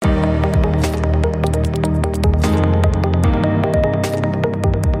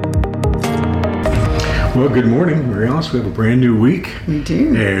Well, good morning, Mary Alice. We have a brand new week. We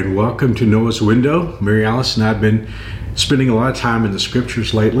do. And welcome to Noah's Window. Mary Alice and I have been spending a lot of time in the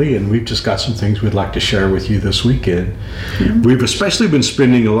scriptures lately, and we've just got some things we'd like to share with you this weekend. Mm-hmm. We've especially been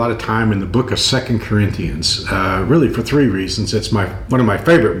spending a lot of time in the book of 2 Corinthians, really for three reasons. It's one of my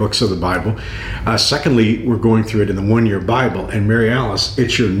favorite books of the Bible. Secondly, we're going through it in the one-year Bible. And Mary Alice,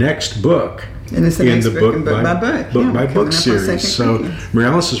 it's your next book. And it's the in next the book by book series. So Mary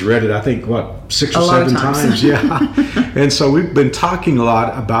Alice has read it, I think, 6 or 7 times. Yeah. And so we've been talking a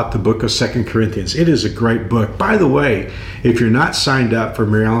lot about the book of 2 Corinthians. It is a great book. By the way, if you're not signed up for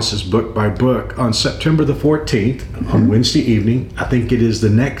Mary Alice's book by book, on September the 14th, on Wednesday evening, I think it is the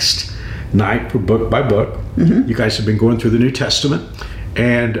next night for book by book. Mm-hmm. You guys have been going through the New Testament.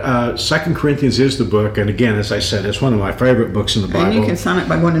 And 2 Corinthians is the book, and again, as I said, it's one of my favorite books in the Bible. And you can sign up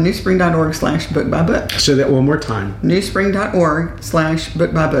by going to newspring.org/book-by-book. Say that one more time.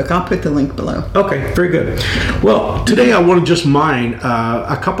 newspring.org/book-by-book. I'll put the link below. Okay, very good. Well, today I want to just mine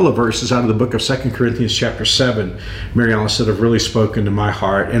a couple of verses out of the book of 2 Corinthians chapter 7, Mary Alice, that have really spoken to my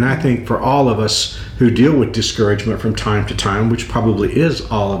heart. And I think for all of us who deal with discouragement from time to time, which probably is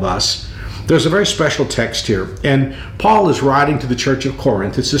all of us, there's a very special text here. And Paul is writing to the church of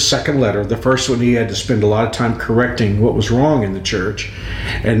Corinth. It's his second letter. The first one he had to spend a lot of time correcting what was wrong in the church.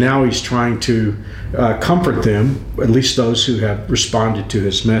 And now he's trying to comfort them, at least those who have responded to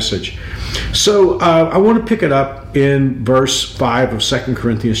his message. So I want to pick it up in verse 5 of 2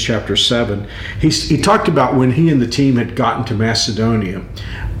 Corinthians chapter 7. He talked about when he and the team had gotten to Macedonia.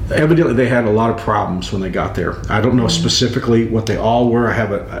 Evidently, they had a lot of problems when they got there. I don't know specifically what they all were. I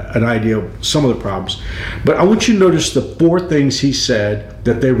have an idea of some of the problems. But I want you to notice the 4 things he said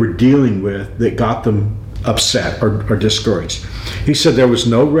that they were dealing with that got them upset or discouraged. He said there was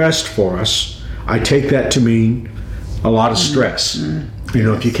no rest for us. I take that to mean a lot of stress. You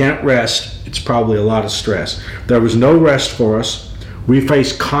know, if you can't rest, it's probably a lot of stress. There was no rest for us. We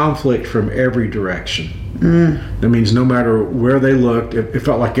faced conflict from every direction. That means no matter where they looked, it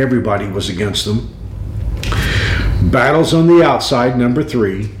felt like everybody was against them. Battles on the outside, number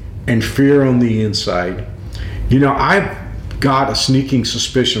 3, and fear on the inside. You know, I've got a sneaking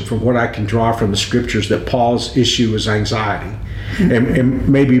suspicion from what I can draw from the scriptures that Paul's issue is anxiety. And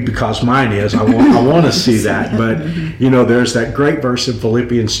maybe because mine is, I want to see that. But, you know, there's that great verse in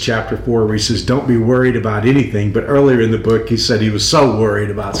Philippians chapter 4 where he says, don't be worried about anything. But earlier in the book, he said he was so worried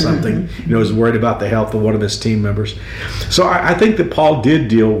about something. You know, he was worried about the health of one of his team members. So I think that Paul did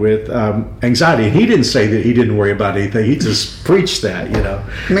deal with anxiety. And he didn't say that he didn't worry about anything. He just preached that, you know.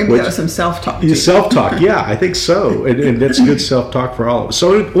 Maybe that was some self-talk. Self-talk, yeah, I think so. And that's good self-talk for all of us.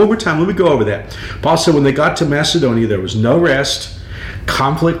 So one more time, let me go over that. Paul said when they got to Macedonia, there was no rest,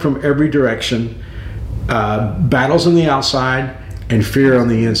 conflict from every direction, battles on the outside, and fear on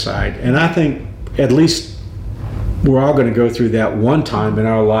the inside. And I think at least we're all going to go through that one time in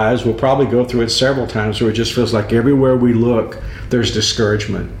our lives. We'll probably go through it several times where it just feels like everywhere we look, there's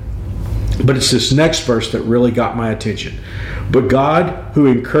discouragement. But it's this next verse that really got my attention. But God, who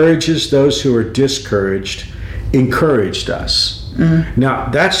encourages those who are discouraged, encouraged us. Now,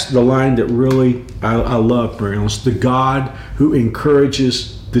 that's the line that really I love, Mary Alice. The God who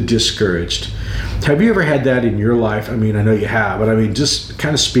encourages the discouraged. Have you ever had that in your life? I mean, I know you have, but I mean, just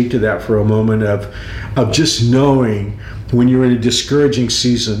kind of speak to that for a moment of just knowing when you're in a discouraging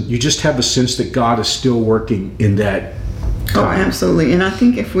season, you just have a sense that God is still working in that time. Oh, absolutely. And I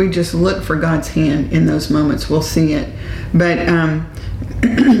think if we just look for God's hand in those moments, we'll see it. But,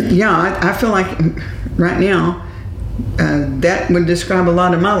 yeah, I feel like right now, that would describe a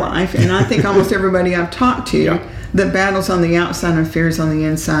lot of my life, and I think almost everybody I've talked to, the battles on the outside and fears on the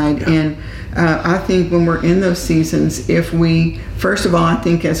inside. And I think when we're in those seasons, if we, first of all, I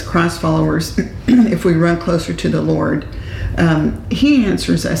think as Christ followers, if we run closer to the Lord, He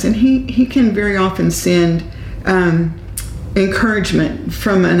answers us, and He can very often send encouragement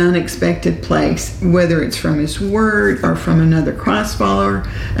from an unexpected place, whether it's from His Word or from another Christ follower,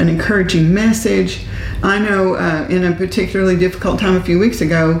 an encouraging message. I know in a particularly difficult time a few weeks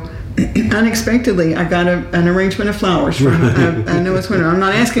ago, unexpectedly, I got an arrangement of flowers from, I know it's winter. I'm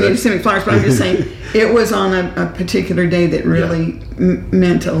not asking you to send me flowers, but I'm just saying it was on a particular day that really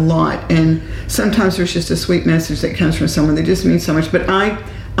meant a lot. And sometimes there's just a sweet message that comes from someone that just means so much. But I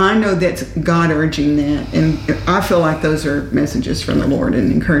know that's God urging that, and I feel like those are messages from the Lord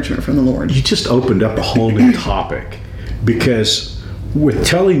and encouragement from the Lord. You just opened up a whole new topic, because with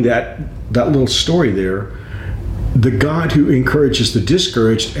telling that little story there, the God who encourages the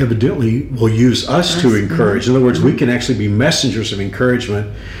discouraged evidently will use us to encourage. In other words, we can actually be messengers of encouragement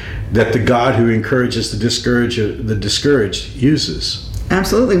that the God who encourages the discouraged uses.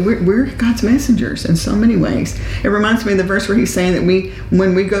 Absolutely. We're God's messengers in so many ways. It reminds me of the verse where he's saying that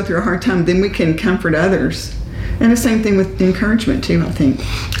when we go through a hard time, then we can comfort others. And the same thing with encouragement too, I think.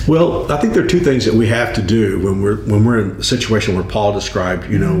 Well, I think there are two things that we have to do when we're in a situation where Paul described,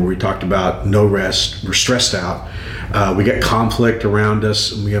 where we talked about no rest, we're stressed out, we got conflict around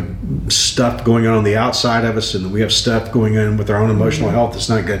us, and we have stuff going on the outside of us, and we have stuff going on with our own emotional health that's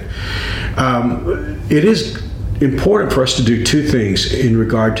not good. It is important for us to do two things in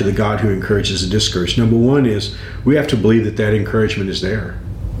regard to the God who encourages the discouraged. Number one is we have to believe that encouragement is there.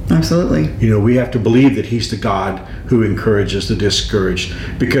 Absolutely. We have to believe that he's the God who encourages the discouraged.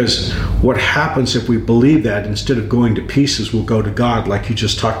 Because what happens if we believe that, instead of going to pieces, we'll go to God, like you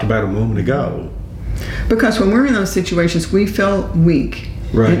just talked about a moment ago. Because when we're in those situations, we feel weak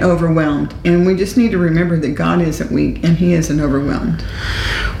and overwhelmed. And we just need to remember that God isn't weak and he isn't overwhelmed.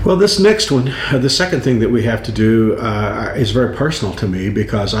 Well, this next one, the second thing that we have to do is very personal to me,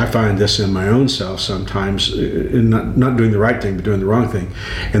 because I find this in my own self sometimes, in not doing the right thing, but doing the wrong thing.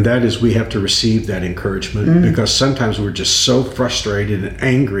 And that is we have to receive that encouragement, because sometimes we're just so frustrated and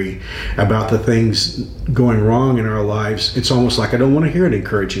angry about the things going wrong in our lives. It's almost like I don't want to hear an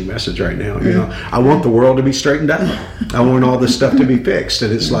encouraging message right now. I want the world to be straightened out. I want all this stuff to be fixed.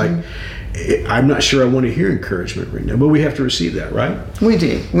 And it's like, I'm not sure I want to hear encouragement right now, but we have to receive that, right? We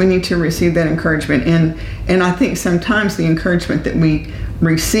do. We need to receive that encouragement. And I think sometimes the encouragement that we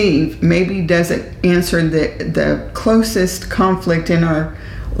receive maybe doesn't answer the closest conflict in our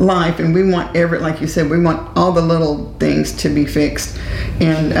life, and we want like you said, we want all the little things to be fixed.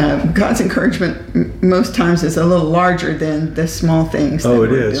 And God's encouragement most times is a little larger than the small things. Oh,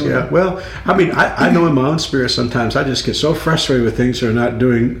 it is, yeah. Well, I know in my own spirit sometimes I just get so frustrated with things that are not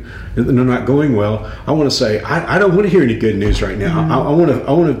going well. I want to say, I don't want to hear any good news right now. I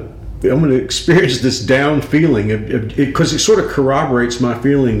want to experience this down feeling, because it sort of corroborates my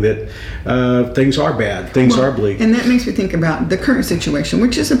feeling that things are bad, things are bleak. And that makes me think about the current situation,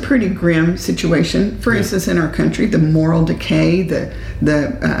 which is a pretty grim situation. For instance, in our country, the moral decay,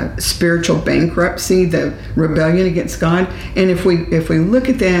 the spiritual bankruptcy, the rebellion against God. And if we look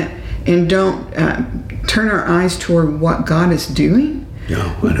at that and don't turn our eyes toward what God is doing,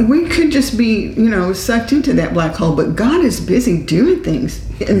 we could just be, sucked into that black hole. But God is busy doing things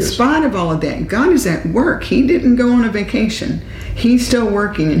in spite of all of that. God is at work. He didn't go on a vacation. He's still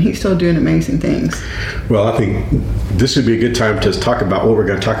working, and he's still doing amazing things. Well, I think this would be a good time to talk about what we're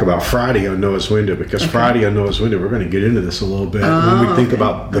going to talk about Friday on Noah's Window, because Friday on Noah's Window, we're going to get into this a little bit when we think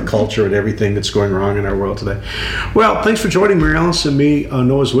about the culture and everything that's going wrong in our world today. Well, thanks for joining Mary Alice and me on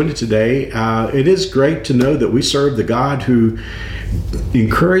Noah's Window today. It is great to know that we serve the God who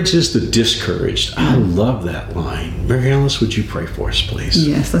encourages the discouraged. I love that line. Mary Alice, would you pray for us, please?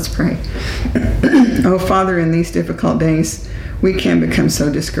 Yes, let's pray. Oh, Father, in these difficult days, we can become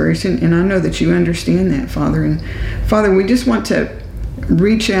so discouraged, and I know that you understand that, Father. And Father, we just want to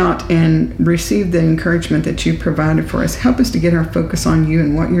reach out and receive the encouragement that you provided for us. Help us to get our focus on you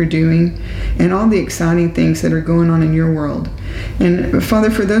and what you're doing and all the exciting things that are going on in your world. And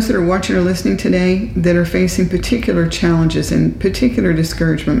Father, for those that are watching or listening today that are facing particular challenges and particular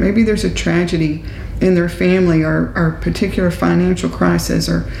discouragement, maybe there's a tragedy in their family or particular financial crisis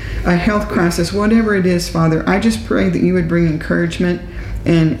or a health crisis, whatever it is, Father, I just pray that you would bring encouragement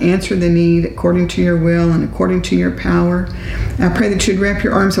and answer the need according to your will and according to your power. I pray that you'd wrap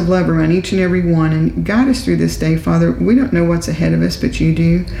your arms of love around each and every one and guide us through this day, Father. We don't know what's ahead of us, but you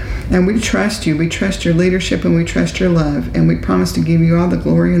do. And we trust you. We trust your leadership and we trust your love. And we promise to give you all the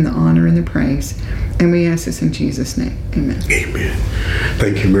glory and the honor and the praise. And we ask this in Jesus' name. Amen. Amen.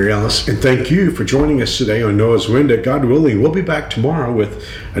 Thank you, Mary Alice. And thank you for joining us today on Noah's Window. God willing, we'll be back tomorrow with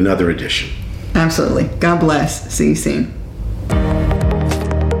another edition. Absolutely. God bless. See you soon.